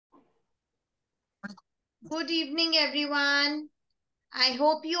Good evening, everyone. I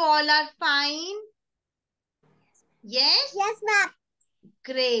hope you all are fine. Yes? Yes, ma'am.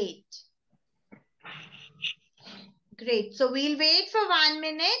 Great. Great. So we'll wait for 1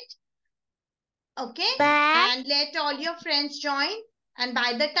 minute. Okay? Ma'am. And let all your friends join. And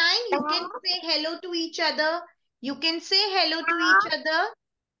by the time you can say hello to each other. You can say hello to each other.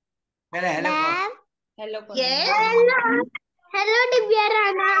 Ma'am. Hello, Yes? Hello. Hello, Divya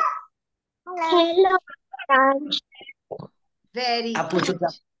Rana. Hello. Very आप पूछो क्या?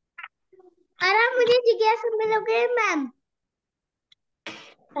 अरे मुझे जिज्ञासा मिलोगे ma'am?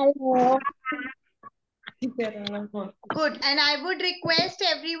 Hello. good. And I would request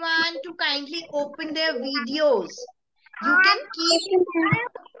everyone to kindly open their videos. You can keep...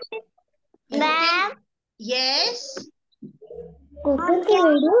 Ma'am. Yes? Open the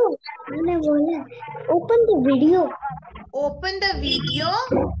video. मैंने बोला open the video. Open the video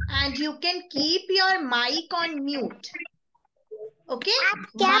and you can keep your mic on mute. Okay?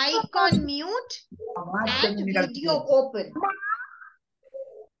 Mic on mute and video open.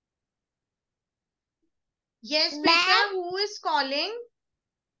 Yes, Peter, who is calling?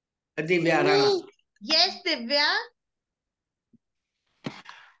 Divya Rana. Yes, Divya.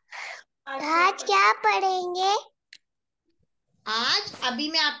 आज क्या पढ़ेंगे? आज अभी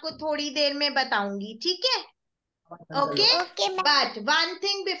मैं आपको थोड़ी देर में बताऊंगी, ठीक है? Okay? Okay, ma'am. But one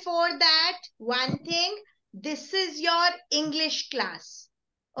thing before that, this is your English class.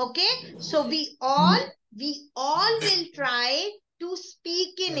 Okay? So we all will try to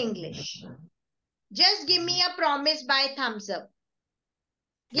speak in English. Just give me a promise by thumbs up.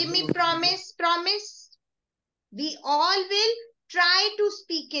 Give me promise. We all will try to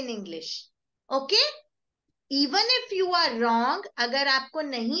speak in English. Okay? Even if you are wrong, अगर आपको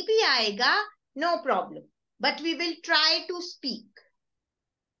नहीं भी आएगा, no problem. But we will try to speak.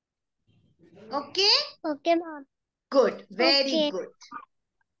 Okay? Okay, ma'am. Good. Very Okay. good.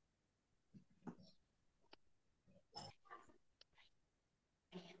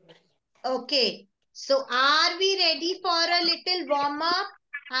 Okay. So are we ready for a little warm up?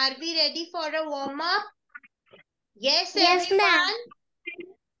 Are we ready for a warm up? Yes, Yes, everyone? ma'am.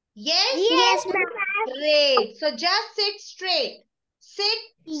 Yes? Yes, ma'am. Great. So just sit straight. Sit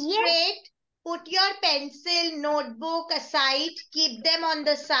Yes. straight. Put your pencil, notebook aside. Keep them on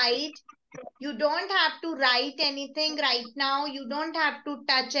the side. You don't have to write anything right now. You don't have to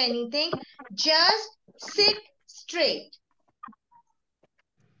touch anything. Just sit straight.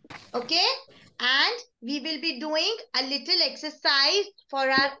 Okay? And we will be doing a little exercise for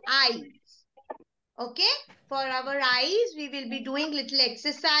our eyes. Okay? For our eyes, we will be doing little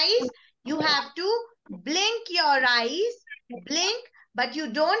exercise. You have to blink your eyes. Blink, but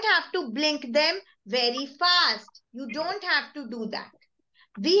you don't have to blink them very fast. You don't have to do that.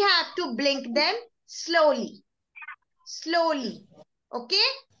 We have to blink them slowly. Slowly. Okay?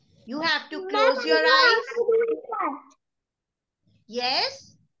 You have to close your eyes. Yes?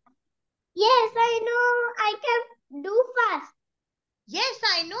 Yes, I know. I can do fast. Yes,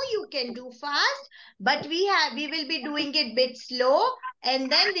 I know you can do fast, but we will be doing it bit slow and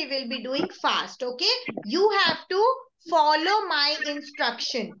then we will be doing fast. Okay? You have to follow my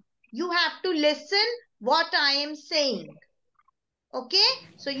instruction. You have to listen what I am saying. Okay?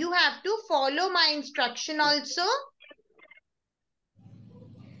 So you have to follow my instruction also.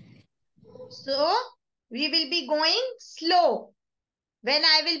 So we will be going slow. When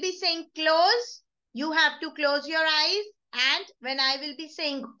I will be saying close, you have to close your eyes. And when I will be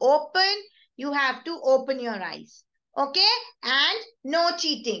saying open, you have to open your eyes. Okay? And no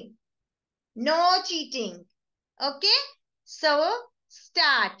cheating. No cheating. Okay? So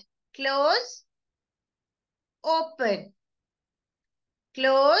start. Close. Open.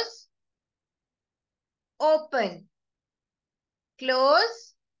 Close. Open.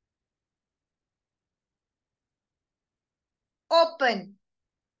 Close. Open.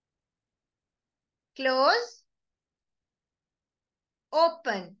 Close.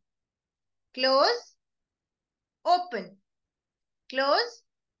 Open. Close. Open. Close.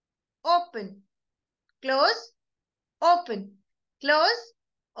 Open. Close. Open. Close.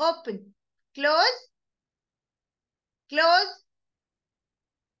 Open. Close. Close.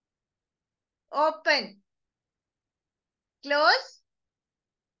 Open. Close.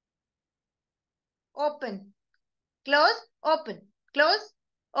 Open. Close. Open. Close.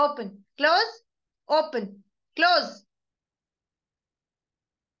 Open. Close. Open. Close.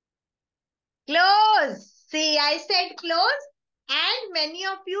 Close. See, I said close and many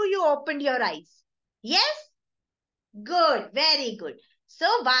of you opened your eyes. Yes? Good. Very good. So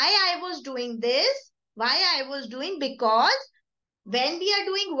why I was doing this? Why I was doing? Because when we are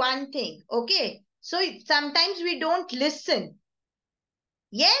doing one thing, okay,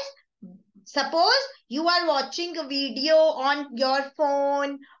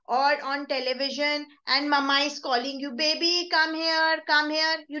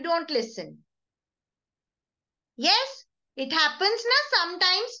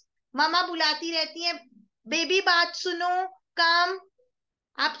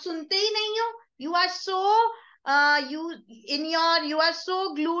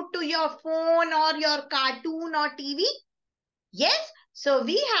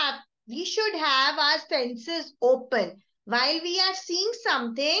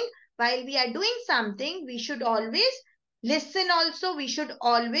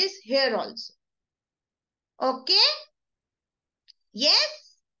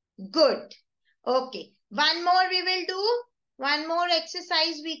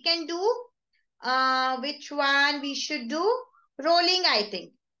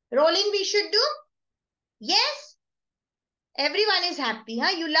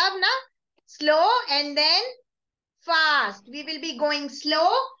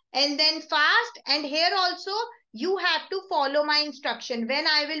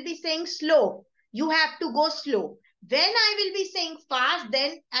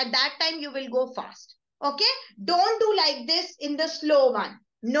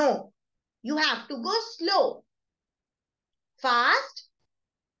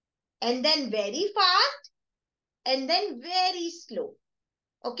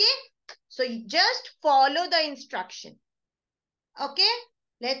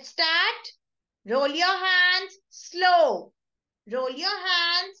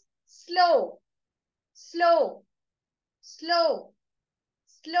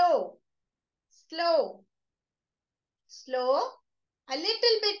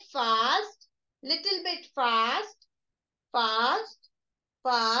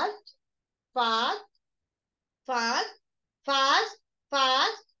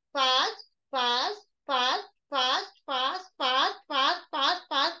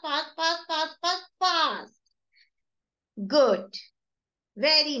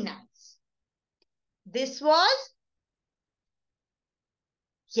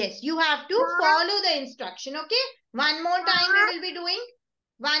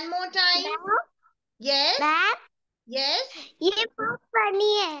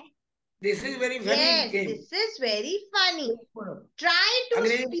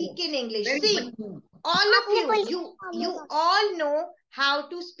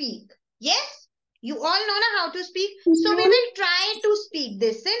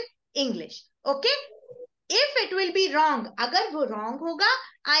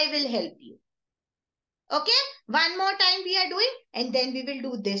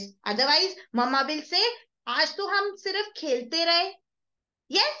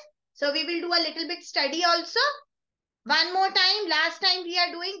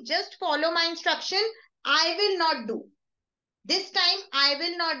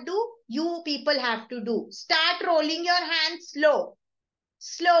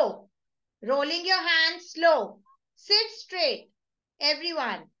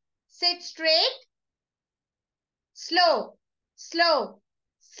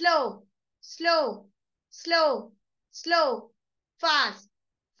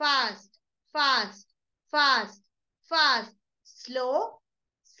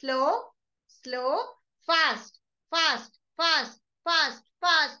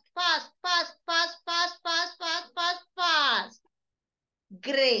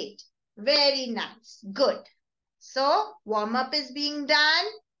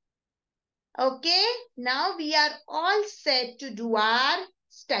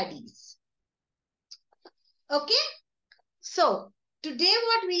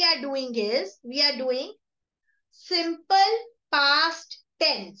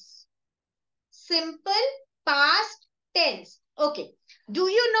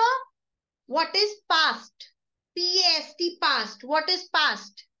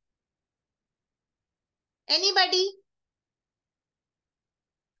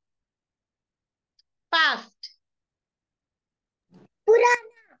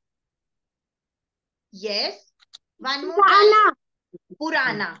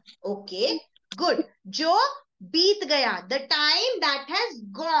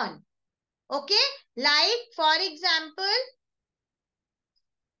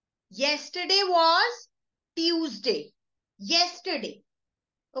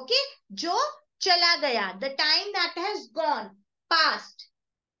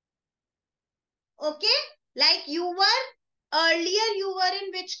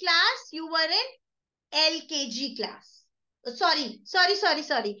 Sorry.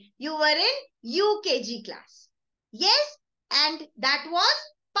 You were in UKG class. Yes, and that was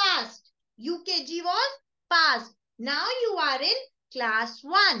past. UKG was past. Now you are in class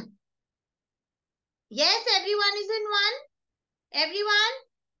 1. Yes, everyone is in 1. Everyone?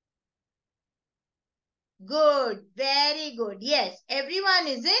 Good. Very good. Yes, everyone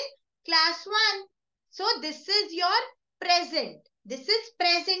is in class 1. So this is your present. This is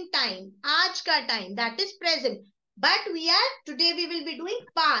present time. Aaj ka time. That is present. But today we will be doing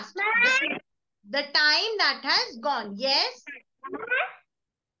past. The time that has gone. Yes?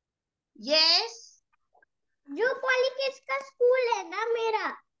 Yes? जो politics का school है ना मेरा,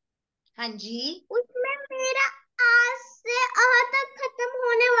 हाँ जी, उसमें मेरा आज से आ तक खत्म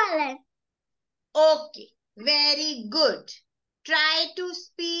होने वाला है. Okay, very good. Try to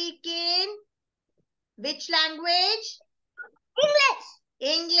speak in which language? English.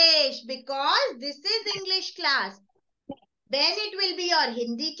 English, because this is English class. Then it will be your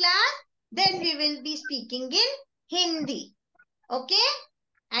Hindi class. Then we will be speaking in Hindi. Okay?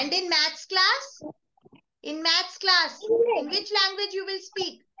 And in maths class? In maths class, in which language you will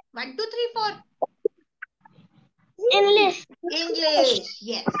speak? 1, 2, 3, 4. English. English.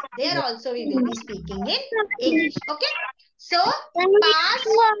 Yes. There also we will be speaking in English. Okay? So,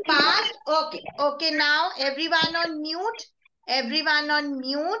 past. Okay. Now, everyone on mute. Everyone on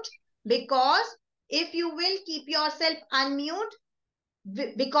mute. Because if you will keep yourself unmute,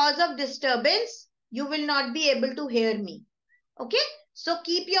 because of disturbance, you will not be able to hear me. Okay? So,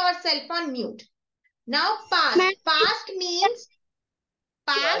 keep yourself on mute. Now, past. Past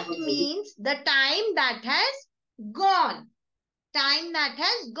means the time that has gone. Time that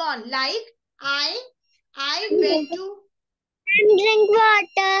has gone. Like I went to... Drink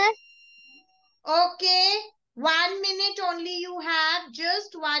water. Okay. 1 minute only you have.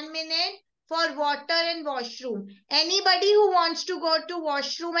 Just 1 minute for water and washroom. Anybody who wants to go to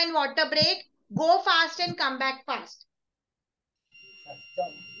washroom and water break, go fast and come back fast.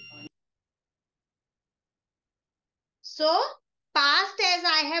 So, past, as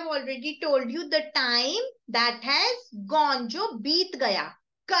I have already told you, the time that has gone, जो बीत गया,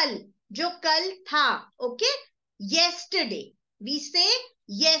 कल, जो कल था, okay? Yesterday, we say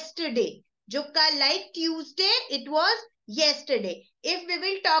yesterday. जो कल, like Tuesday, it was yesterday. If we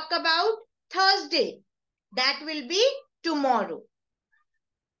will talk about Thursday, that will be tomorrow.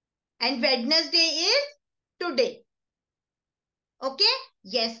 And Wednesday is today. Okay?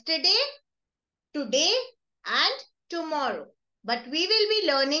 Yesterday, today, and tomorrow. But we will be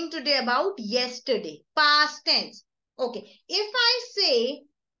learning today about yesterday, past tense. Okay, if I say,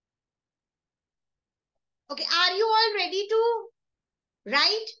 okay, are you all ready to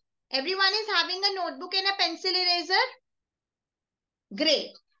write? Everyone is having a notebook and a pencil eraser?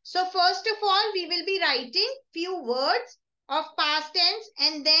 Great. So first of all, we will be writing few words of past tense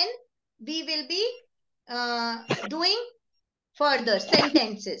and then we will be doing further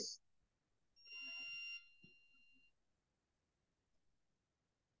sentences.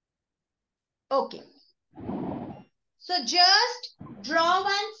 Okay. So just draw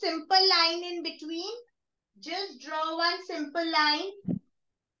one simple line in between. Just draw one simple line.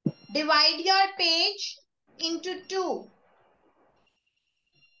 Divide your page into 2.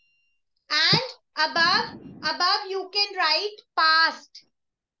 And above you can write past.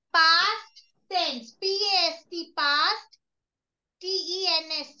 Past tense. P-A-S-T, past.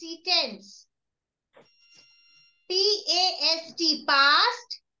 T-E-N-S-T, tense. P-A-S-T,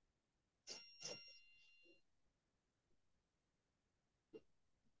 past.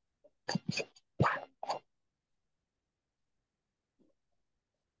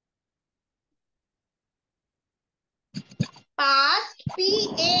 Past,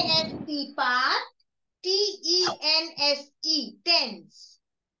 P-A-S-T, past. T-E-N-S-E, tense.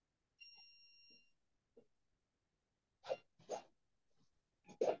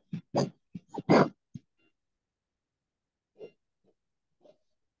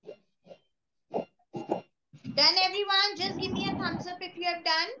 Done, everyone? Just give me a thumbs up if you have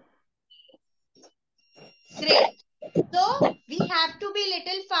done. Great. So, we have to be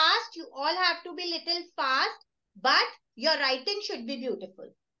little fast. You all have to be little fast. But your writing should be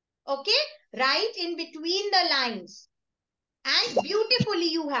beautiful. Okay? Write in between the lines. And beautifully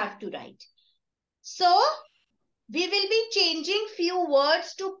you have to write. So, we will be changing few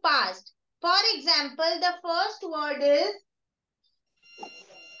words to past. For example, the first word is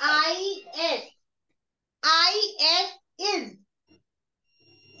I-S. I-S is.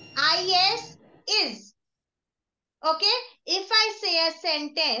 I-S is. Okay? If I say a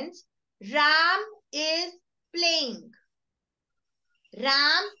sentence, Ram is playing.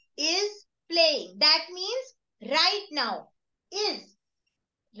 Ram is playing. That means right now. is.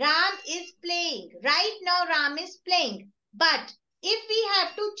 Ram is playing. Right now Ram is playing. But if we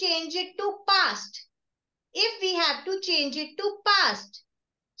have to change it to past,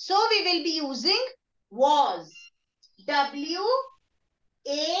 so we will be using was. W-A-S.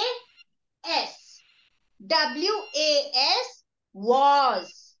 W-A-S,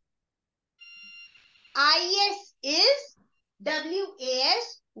 was. I-S is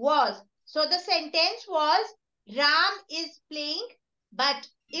W-A-S, was. So the sentence was Ram is playing. But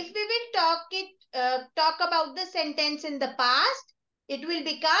if we will talk about the sentence in the past, it will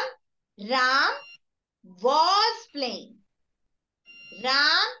become Ram was playing.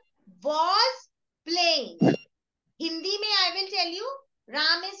 Ram was playing. Hindi में I will tell you,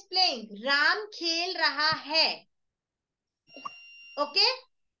 Ram is playing. Ram खेल रहा है. Okay?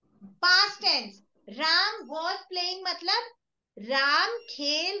 Past tense. Ram was playing मतलब Ram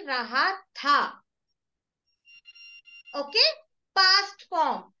खेल रहा था. Okay? Past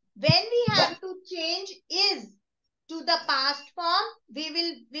form. When we have to change is to the past form, we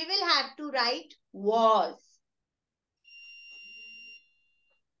will have to write was.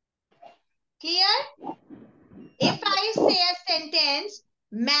 Clear? If I say a sentence,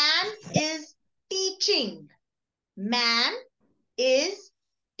 ma'am is teaching. Ma'am is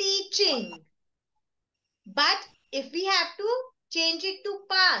teaching. But if we have to change it to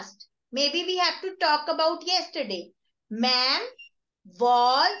past, maybe we have to talk about yesterday. Ma'am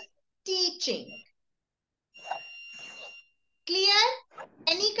was teaching. Clear?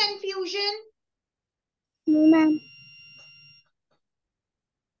 Any confusion? No, ma'am.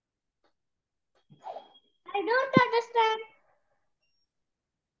 I don't understand.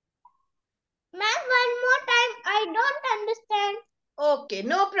 Ma'am, one more time. I don't understand. Okay,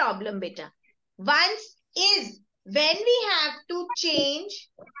 no problem, beta. Once is, when we have to change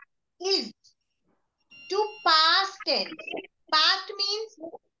is to past tense. Past means,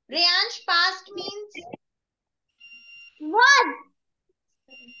 Reyansh, past means? Was.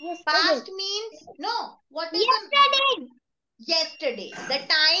 Yesterday. Past means, no. What is yesterday? Yesterday. The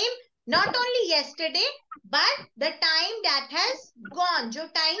time, not only yesterday, but the time that has gone. Jo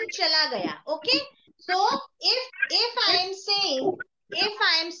time chala gaya. Okay? So, if I am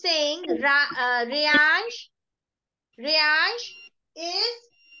saying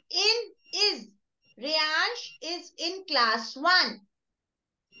Reyansh is in class 1.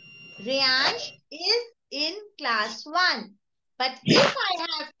 Reyansh is in class 1. But if I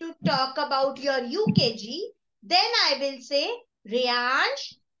have to talk about your UKG, then I will say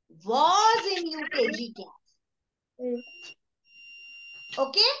Reyansh was in UKG class.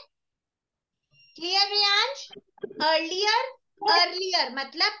 Okay? Clear, Reyansh? Earlier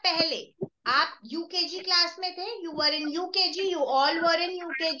मतलब पहले. आप UKG class में थे. You were in UKG. You all were in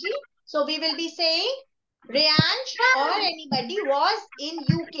UKG. So we will be saying Reyansh or anybody was in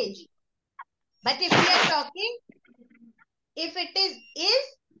UKG. But if we are talking, if it is,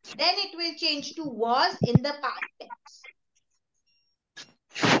 then it will change to was in the past tense.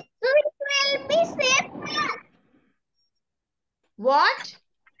 So it will be safer. What?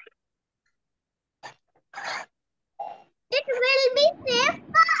 It will be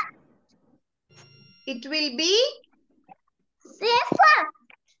safer. It will be Safer.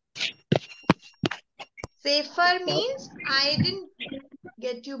 safer means I didn't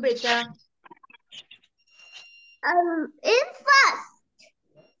get you, beta. In first.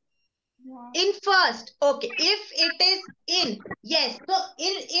 In first. Okay. If it is in. Yes. So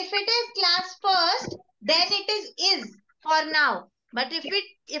if it is class first, then it is for now. But if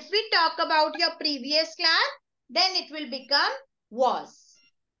we talk about your previous class, then it will become was.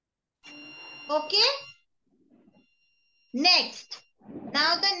 Okay. Next.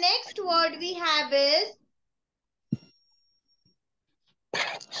 Now the next word we have is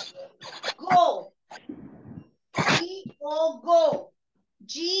go. G-O, go.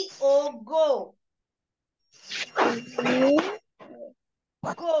 G-O, go.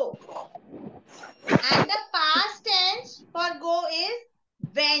 Go. And the past tense for go is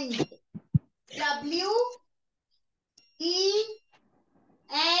went. W-E-N-T.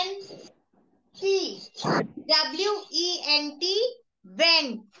 W-E-N-T,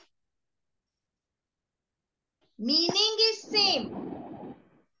 went. Meaning is same.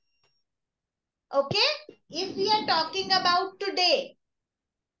 Okay? If we are talking about today,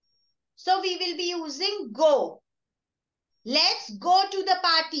 so we will be using go. Let's go to the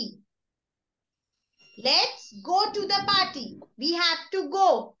party. Let's go to the party. We have to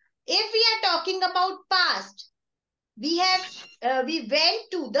go. If we are talking about past, we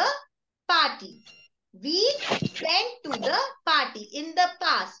went to the party. We went to the party in the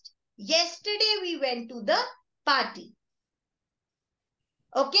past. Yesterday we went to the party.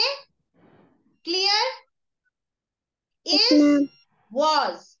 Okay? Clear? Yes, Is, ma'am.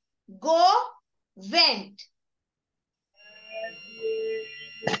 was, go, went.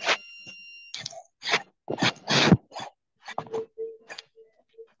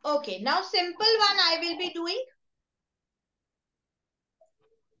 Okay, now simple one I will be doing.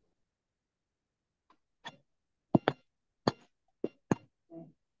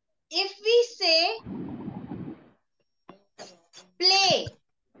 If we say play,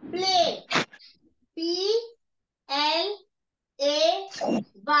 play, P-L-A-Y,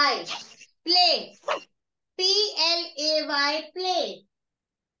 play, P-L-A-Y, play.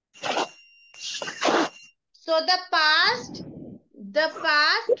 So the past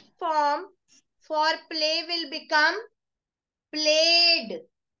form for play will become played,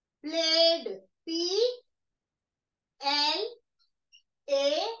 played, P-L-A-Y-E-D,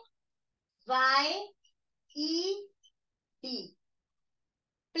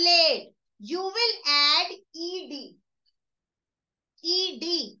 played. You will add ed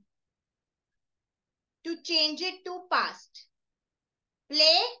to change it to past.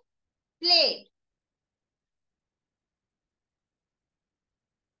 Play, played.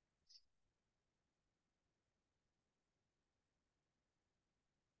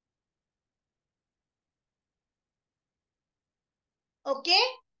 Okay?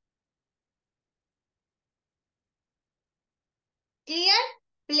 Clear?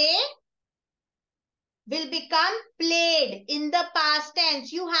 Play will become played in the past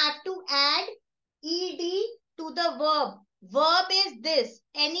tense. You have to add ed to the verb. Verb is this,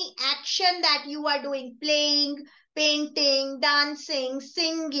 any action that you are doing, playing, painting, dancing,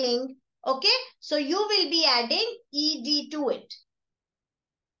 singing. Okay? So you will be adding ed to it.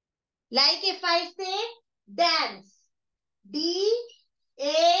 Like if I say dance, D-A-N-C-E,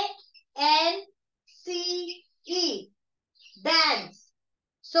 dance.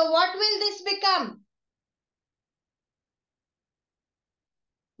 So what will this become?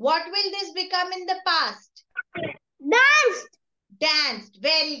 What will this become in the past? Danced. Danced.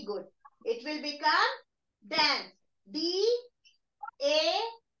 Very good. It will become danced. D-A-N-C-E.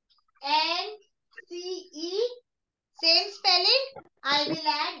 Same spelling. I will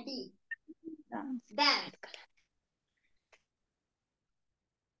add D. Dance.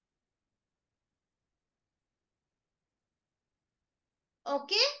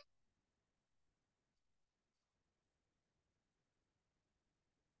 Okay?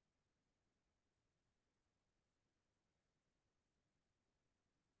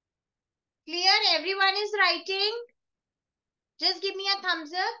 Clear? Everyone is writing? Just give me a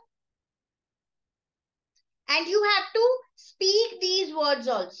thumbs up. And you have to speak these words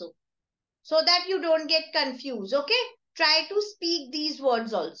also, so that you don't get confused. Okay? Try to speak these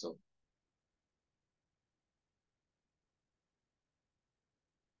words also.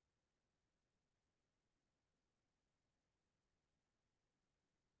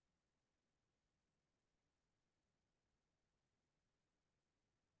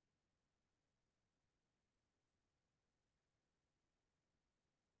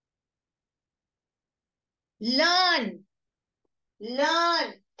 Learn.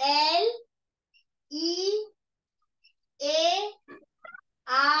 Learn. L-E-A-R-N.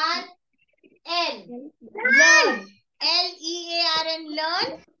 Learn. L-E-A-R-N.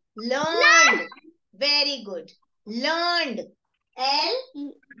 Learn. Learned. Very good. Learned.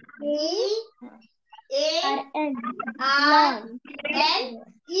 L-E-A-R-N-E-D.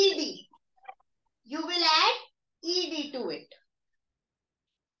 You will add ed to it.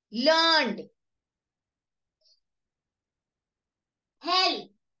 Learned. Help.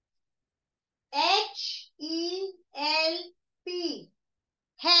 H-E-L-P.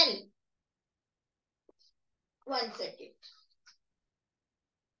 Help. One second.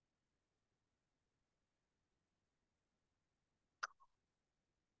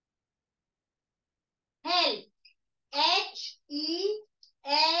 Help. H-E-L-P.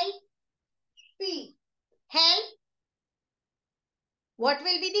 Help. What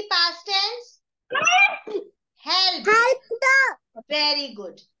will be the past tense? Help. Helped. Very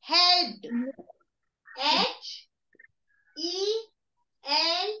good. Helped. H-E-L-P-E-D.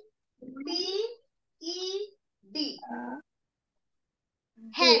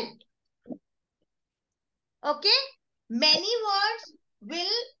 Helped. Okay? Many words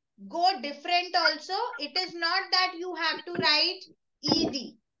will go different also. It is not that you have to write ed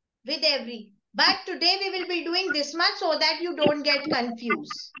with every. But today we will be doing this much so that you don't get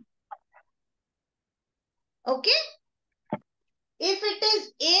confused. Okay? If it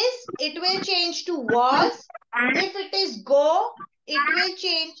is, it will change to was. If it is go, it will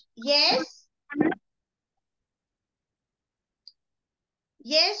change yes.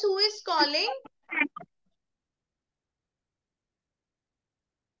 Yes, who is calling?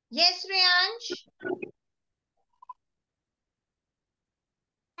 Yes, Reyansh.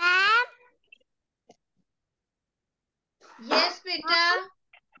 Ma'am. Yes, beta.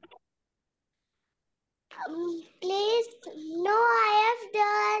 Please. No, I have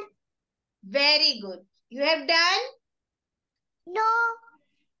done. Very good. You have done? No.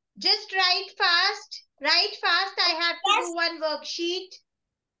 Just write fast. Write fast. I have to do one worksheet.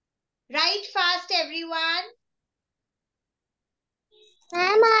 Write fast, everyone.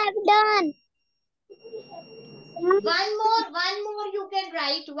 Ma'am, I have done. One more you can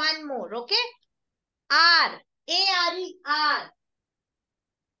write. One more, okay? R. A-R-E, R.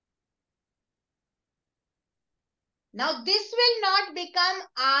 Now this will not become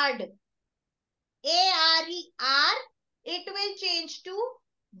ard. A-R-E-R. It will change to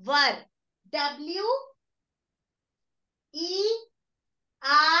ver. W-E-R-E.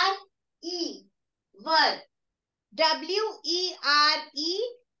 Ver. W-E-R-E.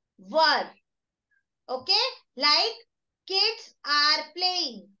 Ver. Okay? Like kids are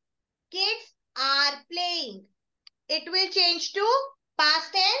playing. Kids are playing. It will change to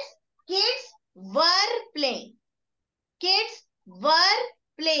past tense. Kids were playing. Kids were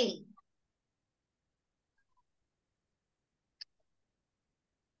playing.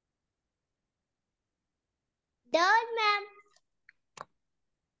 Done, ma'am.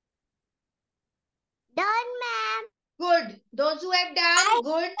 Done, ma'am. Good. Those who have done,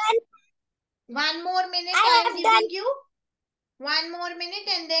 good. One more minute I am giving you. One more minute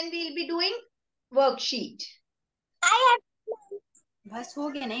and then we'll be doing worksheet. I have. बस हो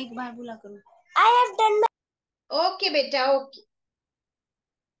गया ना एक बार बोला करो. I have done. Okay, beta. Okay.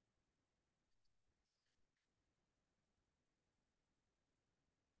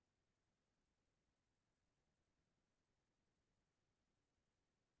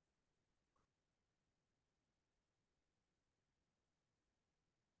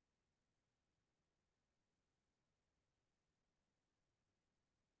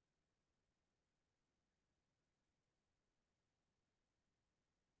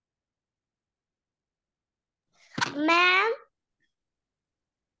 Ma'am.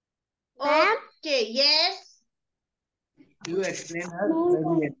 Ma'am. Okay. Yes. You explain us very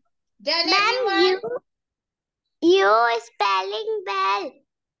well. Done, Ma'am, everyone? you spelling well.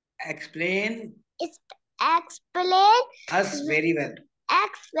 Explain Explain us very well.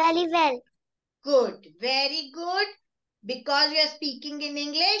 very well. Good. Very good. Because you are speaking in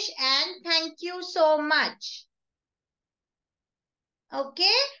English and thank you so much.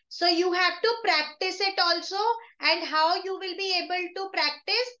 Okay, so you have to practice it also, and how you will be able to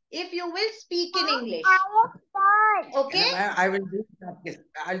practice if you will speak in English. Okay, I will do practice.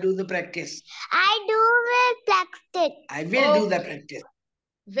 I'll do the practice. I will practice. I will do the practice.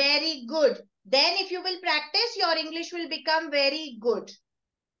 Very good. Then if you will practice, your English will become very good.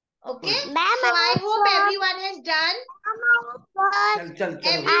 Okay, so I hope everyone has done.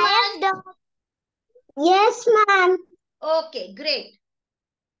 Everyone? Yes, ma'am. Okay, great.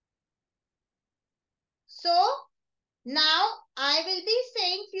 So now I will be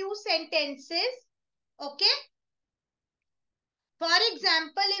saying few sentences. Okay. For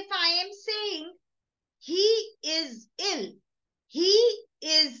example, if I am saying he is ill. He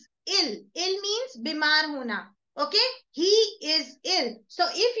is ill. Ill means bimar hona. Okay. He is ill. So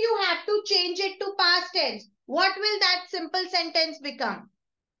if you have to change it to past tense, what will that simple sentence become?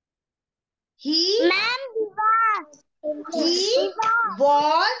 He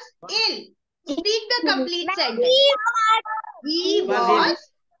was ill. Speak the complete sentence. He was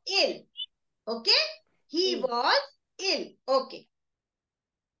ill. Okay. He was ill. Okay.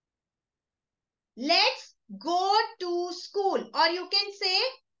 Let's go to school. Or you can say,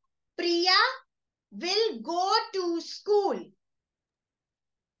 Priya will go to school.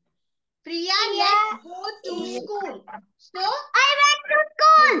 Priya, let's go to school. So, I went to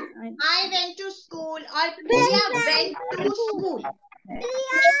school. I went to school. Or Priya went to school.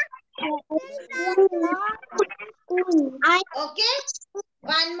 Okay.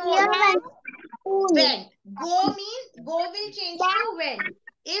 One more. Went. Go means, go will change to went.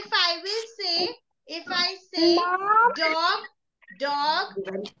 If I say dog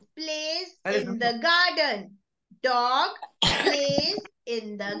plays in the garden. Dog plays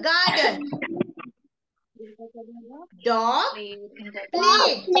in the garden. Dog played.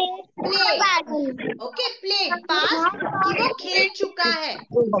 Okay, played. Past कि वो खेल चुका है.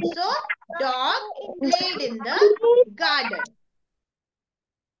 So dog played in the garden.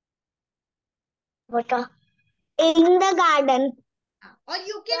 In the garden. Or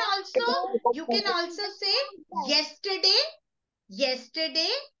you can also say Yesterday,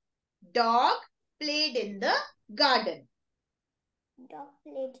 dog played in the garden. Dog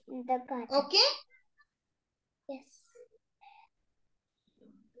played in the garden. Okay? Yes.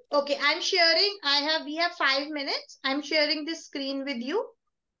 Okay, I'm sharing. We have 5 minutes. I'm sharing this screen with you.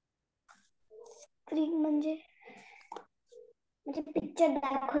 Screen म्हणजे picture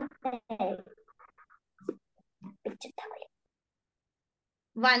दाखवते. Picture दाखवते.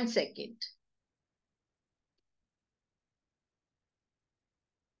 1 second.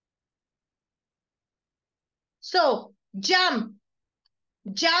 So, jump.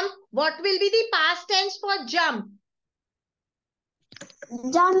 Jump. What will be the past tense for jump?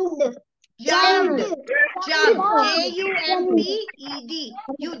 Jumped. Jumped. Jump. J-U-M-P-E-D.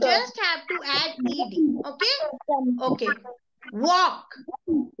 You just have to add ed. Okay? Okay. Walk.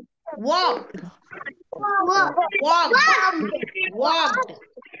 Walk. Walked. Walked.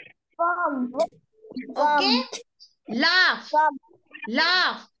 Okay? Laugh.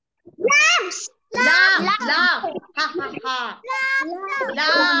 Laugh. Laugh. Laugh. Ha ha ha.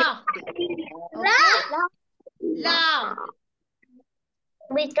 Laughed. Okay? Laughed.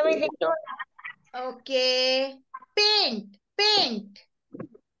 Okay. Paint. Paint.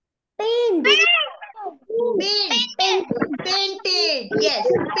 Paint. Paint. Painted. Yes.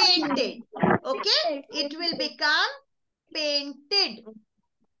 Painted. Okay? It will become painted.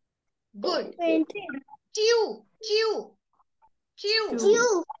 Good. Painted. Chew. Chew. Chew.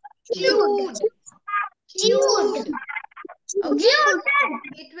 Chewed. Chewed. Chewed. Okay?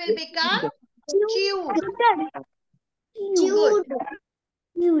 It will become chewed. Good. Chewed.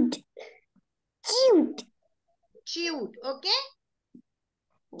 Chewed. Chewed. Okay?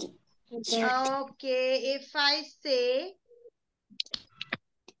 Okay. If I say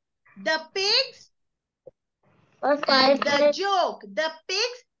the pigs at the joke. The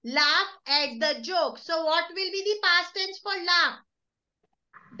pigs laugh at the joke. So what will be the past tense for laugh?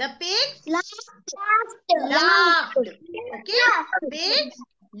 The pigs laughed. Okay? Pigs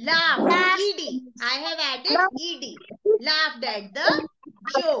laughed. Ed. I have added ed. Laughed at the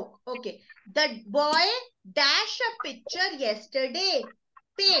joke. Okay. The boy dashed a picture yesterday.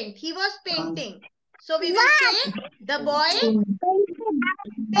 Paint. He was painting. So we will say the boy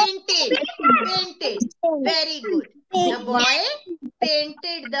painted. Painted. Very good. The boy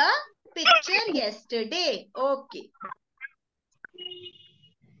painted the picture yesterday. Okay.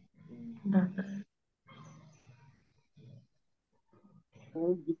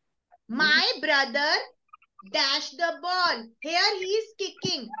 My brother dashed the ball. Here he is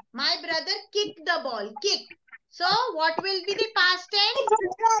kicking. My brother kicked the ball. Kick. So what will be the past tense?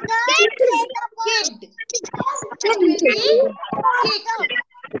 Kicked. It will be kicked.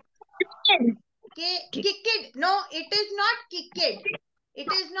 Okay. Kicked. No, it is not kicked.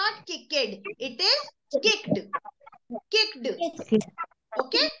 It is not kicked. It is kicked. Kicked.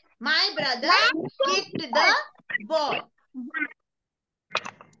 Okay. My brother kicked the ball.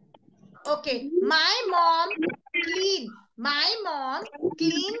 Okay. My mom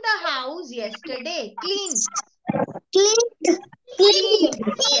cleaned the house yesterday. Cleaned. Yes. Cleaned.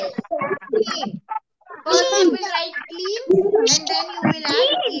 First you will write clean and then you will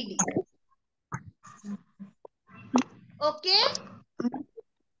add ed. Okay?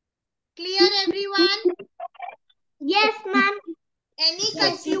 Clear everyone? Yes, ma'am. Any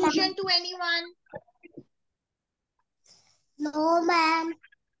confusion to anyone? No, ma'am.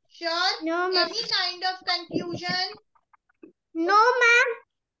 Sure? No, ma'am. Any kind of confusion? No, ma'am.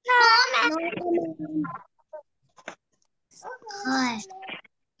 No, ma'am.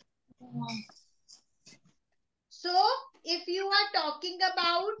 So, if you are talking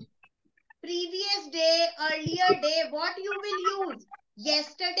about previous day, earlier day, what you will use?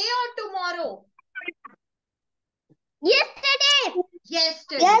 Yesterday or tomorrow? Yesterday.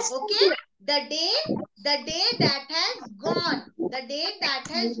 Yesterday. Yes. Okay? The day that has gone. The day that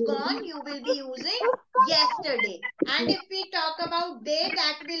has gone, you will be using yesterday. And if we talk about day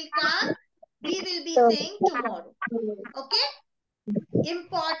that will come, we will be saying tomorrow. Okay?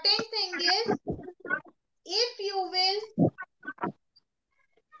 Important thing is, if you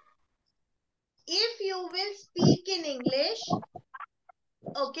will speak in English,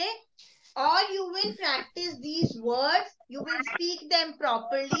 okay, or you will practice these words, you will speak them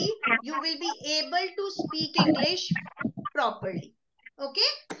properly, you will be able to speak English properly.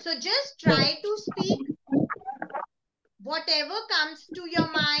 Okay, so just try to speak whatever comes to your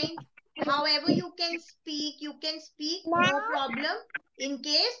mind, however you can speak, no problem. In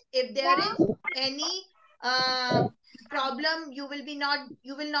case if there is any problem, you will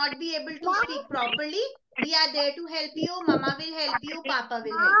not be able to speak properly, we are there to help you. Mama will help you, Papa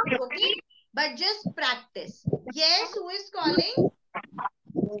will help you. Okay? but just practice. Yes, who is calling?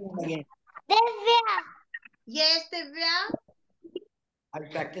 Again. Divya. Yes, Divya. I'll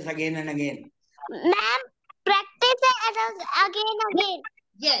practice again and again. Ma'am, practice it again.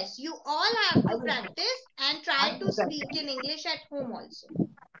 Yes, you all have I to will. practice and try I to will speak practice. in English at home also.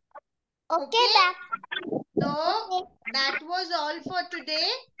 Okay, Okay? ma'am. So that was all for today.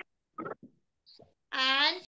 And